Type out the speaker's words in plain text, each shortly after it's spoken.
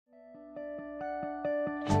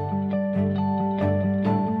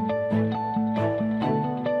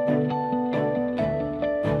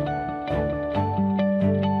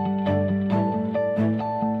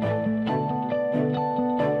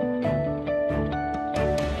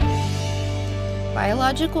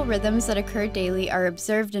Biological rhythms that occur daily are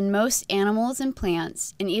observed in most animals and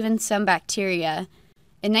plants, and even some bacteria.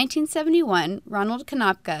 In 1971, Ronald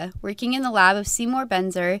Konopka, working in the lab of Seymour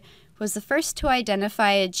Benzer, was the first to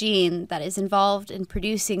identify a gene that is involved in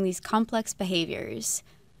producing these complex behaviors.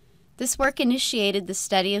 This work initiated the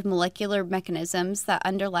study of molecular mechanisms that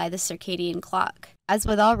underlie the circadian clock. As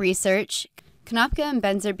with all research, Konopka and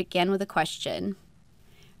Benzer began with a question.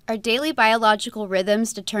 Are daily biological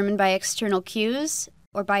rhythms determined by external cues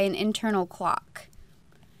or by an internal clock?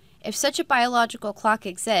 If such a biological clock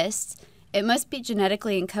exists, it must be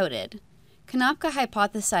genetically encoded. Konopka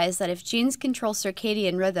hypothesized that if genes control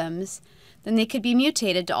circadian rhythms, then they could be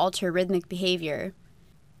mutated to alter rhythmic behavior.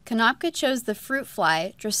 Konopka chose the fruit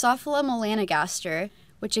fly, Drosophila melanogaster,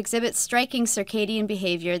 which exhibits striking circadian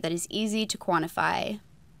behavior that is easy to quantify.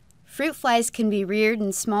 Fruit flies can be reared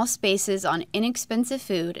in small spaces on inexpensive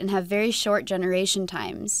food and have very short generation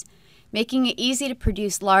times, making it easy to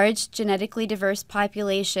produce large, genetically diverse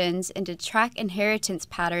populations and to track inheritance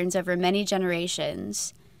patterns over many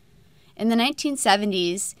generations. In the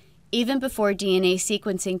 1970s, even before DNA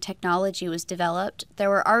sequencing technology was developed, there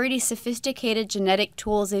were already sophisticated genetic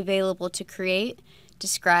tools available to create,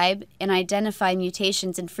 describe, and identify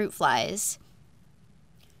mutations in fruit flies.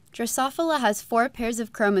 Drosophila has 4 pairs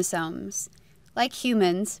of chromosomes. Like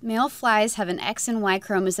humans, male flies have an X and Y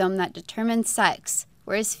chromosome that determines sex,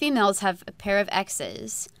 whereas females have a pair of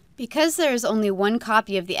X's. Because there is only one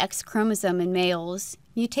copy of the X chromosome in males,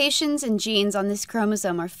 mutations in genes on this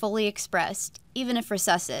chromosome are fully expressed, even if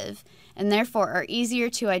recessive, and therefore are easier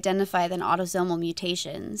to identify than autosomal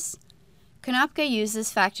mutations. Konopka used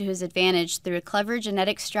this fact to his advantage through a clever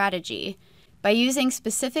genetic strategy. By using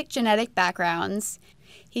specific genetic backgrounds,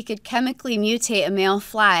 he could chemically mutate a male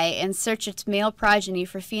fly and search its male progeny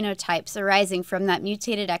for phenotypes arising from that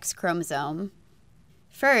mutated X chromosome.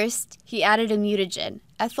 First, he added a mutagen,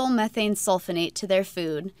 ethyl methane sulfonate, to their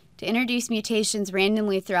food to introduce mutations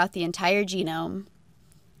randomly throughout the entire genome.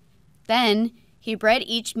 Then, he bred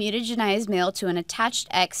each mutagenized male to an attached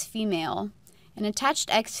X female. In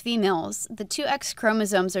attached X females, the 2 X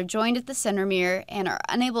chromosomes are joined at the centromere and are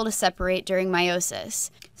unable to separate during meiosis,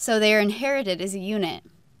 so they are inherited as a unit.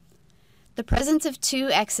 The presence of 2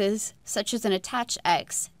 X's, such as an attached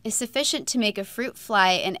X, is sufficient to make a fruit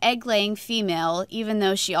fly an egg-laying female, even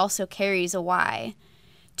though she also carries a Y.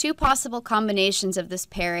 2 possible combinations of this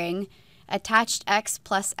pairing, attached X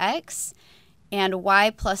plus X and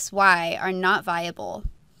Y plus Y, are not viable.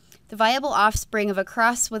 The viable offspring of a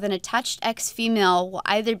cross with an attached X female will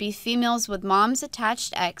either be females with mom's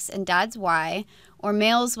attached X and dad's Y, or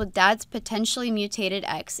males with dad's potentially mutated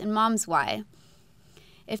X and mom's Y.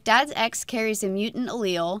 If dad's X carries a mutant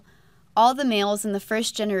allele, all the males in the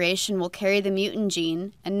first generation will carry the mutant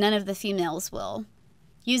gene, and none of the females will.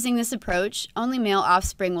 Using this approach, only male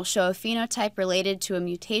offspring will show a phenotype related to a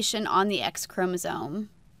mutation on the X chromosome.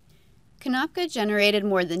 Konopka generated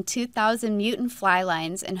more than 2,000 mutant fly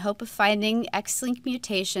lines in hope of finding X-linked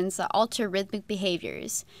mutations that alter rhythmic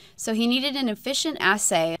behaviors, so he needed an efficient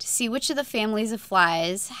assay to see which of the families of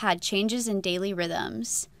flies had changes in daily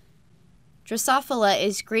rhythms. Drosophila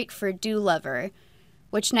is Greek for dew lover,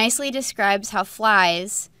 which nicely describes how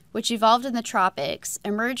flies, which evolved in the tropics,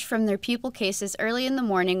 emerge from their pupal cases early in the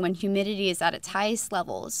morning when humidity is at its highest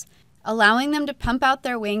levels, allowing them to pump out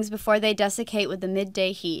their wings before they desiccate with the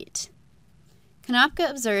midday heat. Konopka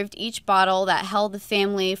observed each bottle that held the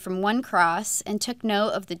family from one cross and took note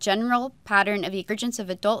of the general pattern of emergence of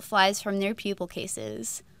adult flies from their pupal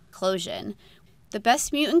cases. Eclosion. The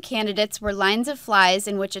best mutant candidates were lines of flies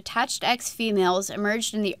in which attached X females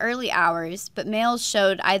emerged in the early hours, but males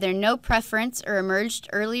showed either no preference or emerged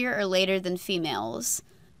earlier or later than females.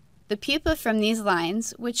 The pupa from these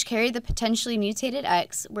lines, which carried the potentially mutated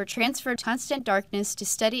X, were transferred to constant darkness to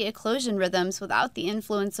study eclosion rhythms without the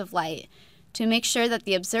influence of light, to make sure that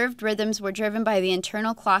the observed rhythms were driven by the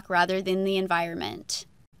internal clock rather than the environment.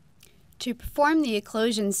 To perform the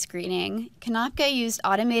eclosion screening, Konopka used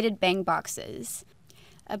automated bang boxes.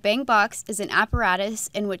 A bang box is an apparatus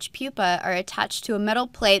in which pupae are attached to a metal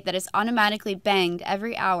plate that is automatically banged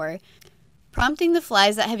every hour, prompting the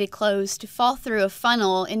flies that have eclosed to fall through a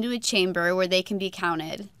funnel into a chamber where they can be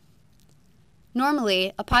counted.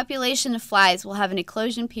 Normally, a population of flies will have an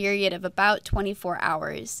eclosion period of about 24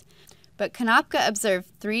 hours. But Konopka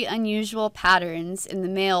observed 3 unusual patterns in the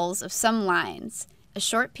males of some lines: a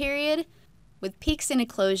short period, with peaks in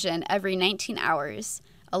eclosion every 19 hours,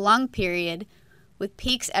 a long period, with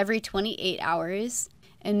peaks every 28 hours,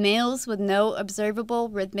 and males with no observable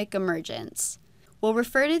rhythmic emergence. We'll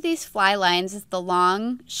refer to these fly lines as the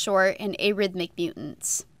long, short, and arrhythmic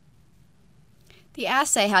mutants. The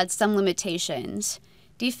assay had some limitations.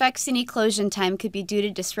 Defects in eclosion time could be due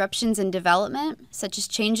to disruptions in development, such as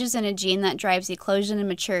changes in a gene that drives eclosion and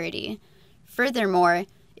maturity. Furthermore,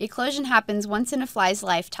 eclosion happens once in a fly's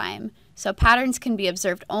lifetime, so patterns can be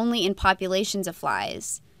observed only in populations of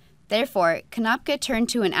flies. Therefore, Konopka turned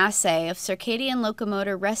to an assay of circadian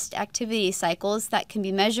locomotor rest activity cycles that can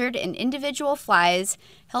be measured in individual flies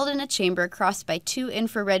held in a chamber crossed by 2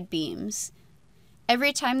 infrared beams.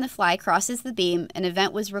 Every time the fly crosses the beam, an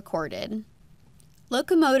event was recorded.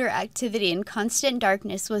 Locomotor activity in constant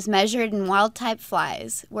darkness was measured in wild-type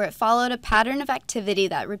flies, where it followed a pattern of activity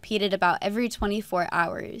that repeated about every 24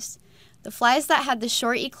 hours. The flies that had the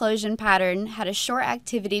short eclosion pattern had a short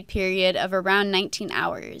activity period of around 19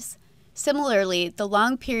 hours. Similarly, the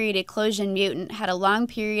long-period eclosion mutant had a long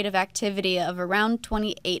period of activity of around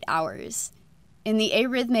 28 hours. And the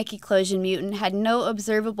arrhythmic eclosion mutant had no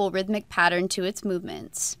observable rhythmic pattern to its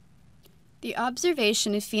movements. The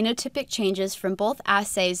observation of phenotypic changes from both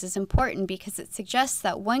assays is important because it suggests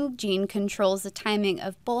that one gene controls the timing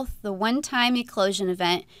of both the one-time eclosion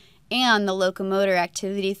event and the locomotor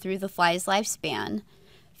activity through the fly's lifespan.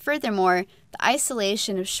 Furthermore, the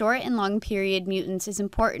isolation of short and long period mutants is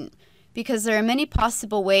important because there are many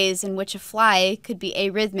possible ways in which a fly could be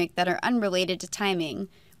arrhythmic that are unrelated to timing.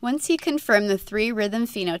 Once he confirmed the 3 rhythm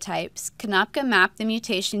phenotypes, Konopka mapped the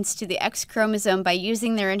mutations to the X chromosome by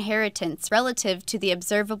using their inheritance relative to the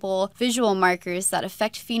observable visual markers that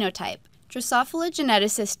affect phenotype. Drosophila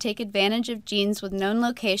geneticists take advantage of genes with known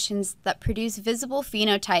locations that produce visible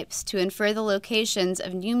phenotypes to infer the locations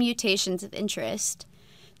of new mutations of interest.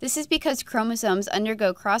 This is because chromosomes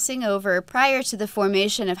undergo crossing over prior to the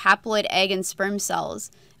formation of haploid egg and sperm cells,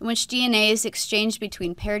 in which DNA is exchanged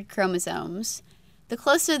between paired chromosomes. The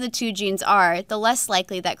closer the 2 genes are, the less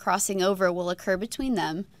likely that crossing over will occur between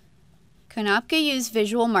them. Konopka used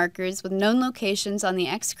visual markers with known locations on the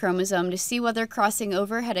X chromosome to see whether crossing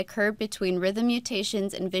over had occurred between rhythm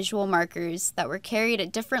mutations and visual markers that were carried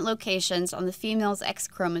at different locations on the female's X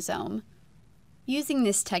chromosome. Using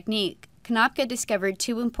this technique, Konopka discovered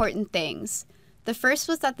 2 important things. The first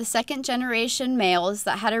was that the second-generation males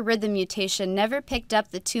that had a rhythm mutation never picked up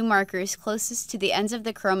the 2 markers closest to the ends of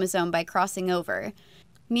the chromosome by crossing over,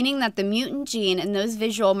 meaning that the mutant gene and those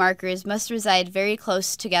visual markers must reside very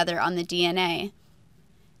close together on the DNA.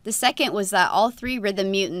 The second was that all 3 rhythm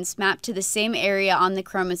mutants mapped to the same area on the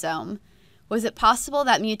chromosome. Was it possible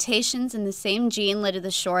that mutations in the same gene led to the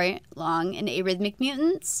short, long, and arrhythmic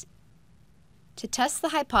mutants? To test the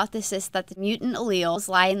hypothesis that the mutant alleles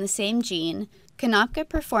lie in the same gene, Konopka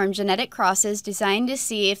performed genetic crosses designed to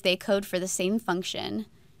see if they code for the same function.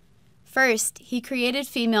 First, he created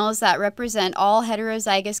females that represent all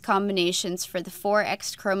heterozygous combinations for the 4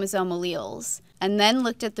 X chromosome alleles, and then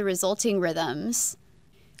looked at the resulting rhythms.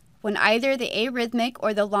 When either the arrhythmic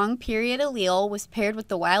or the long period allele was paired with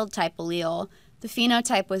the wild-type allele, the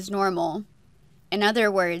phenotype was normal. In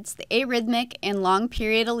other words, the arrhythmic and long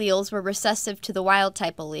period alleles were recessive to the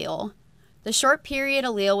wild-type allele. The short period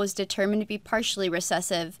allele was determined to be partially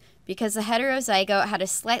recessive because the heterozygote had a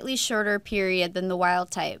slightly shorter period than the wild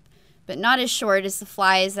type, but not as short as the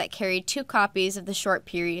flies that carried 2 copies of the short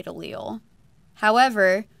period allele.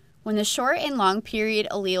 However, when the short and long period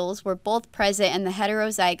alleles were both present in the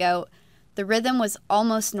heterozygote, the rhythm was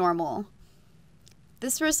almost normal.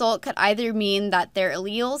 This result could either mean that their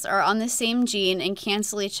alleles are on the same gene and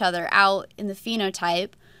cancel each other out in the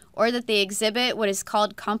phenotype, or that they exhibit what is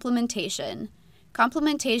called complementation.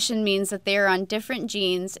 Complementation means that they are on different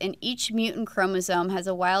genes and each mutant chromosome has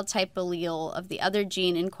a wild-type allele of the other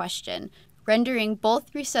gene in question, rendering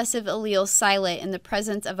both recessive alleles silent in the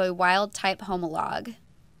presence of a wild-type homolog.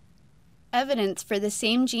 Evidence for the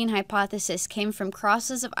same gene hypothesis came from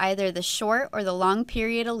crosses of either the short or the long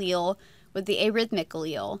period allele with the arrhythmic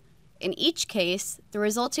allele. In each case, the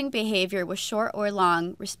resulting behavior was short or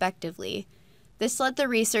long, respectively. This led the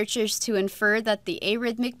researchers to infer that the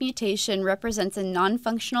arrhythmic mutation represents a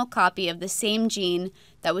non-functional copy of the same gene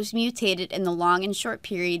that was mutated in the long and short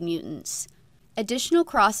period mutants. Additional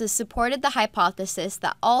crosses supported the hypothesis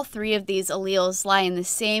that all 3 of these alleles lie in the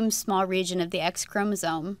same small region of the X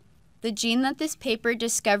chromosome. The gene that this paper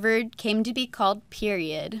discovered came to be called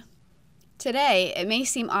period. Today, it may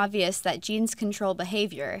seem obvious that genes control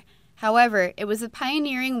behavior. However, it was the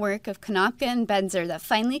pioneering work of Konopka and Benzer that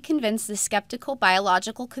finally convinced the skeptical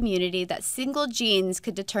biological community that single genes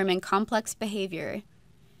could determine complex behavior.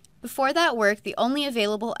 Before that work, the only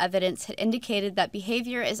available evidence had indicated that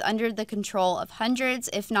behavior is under the control of hundreds,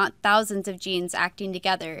 if not thousands, of genes acting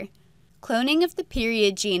together. Cloning of the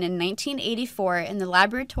period gene in 1984 in the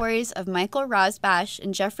laboratories of Michael Rosbash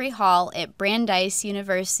and Jeffrey Hall at Brandeis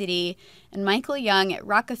University and Michael Young at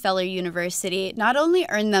Rockefeller University not only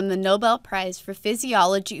earned them the Nobel Prize for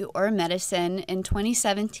Physiology or Medicine in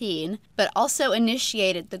 2017, but also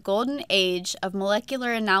initiated the golden age of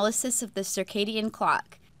molecular analysis of the circadian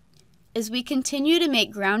clock. As we continue to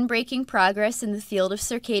make groundbreaking progress in the field of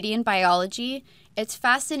circadian biology, it's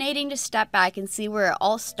fascinating to step back and see where it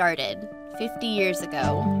all started 50 years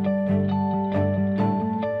ago.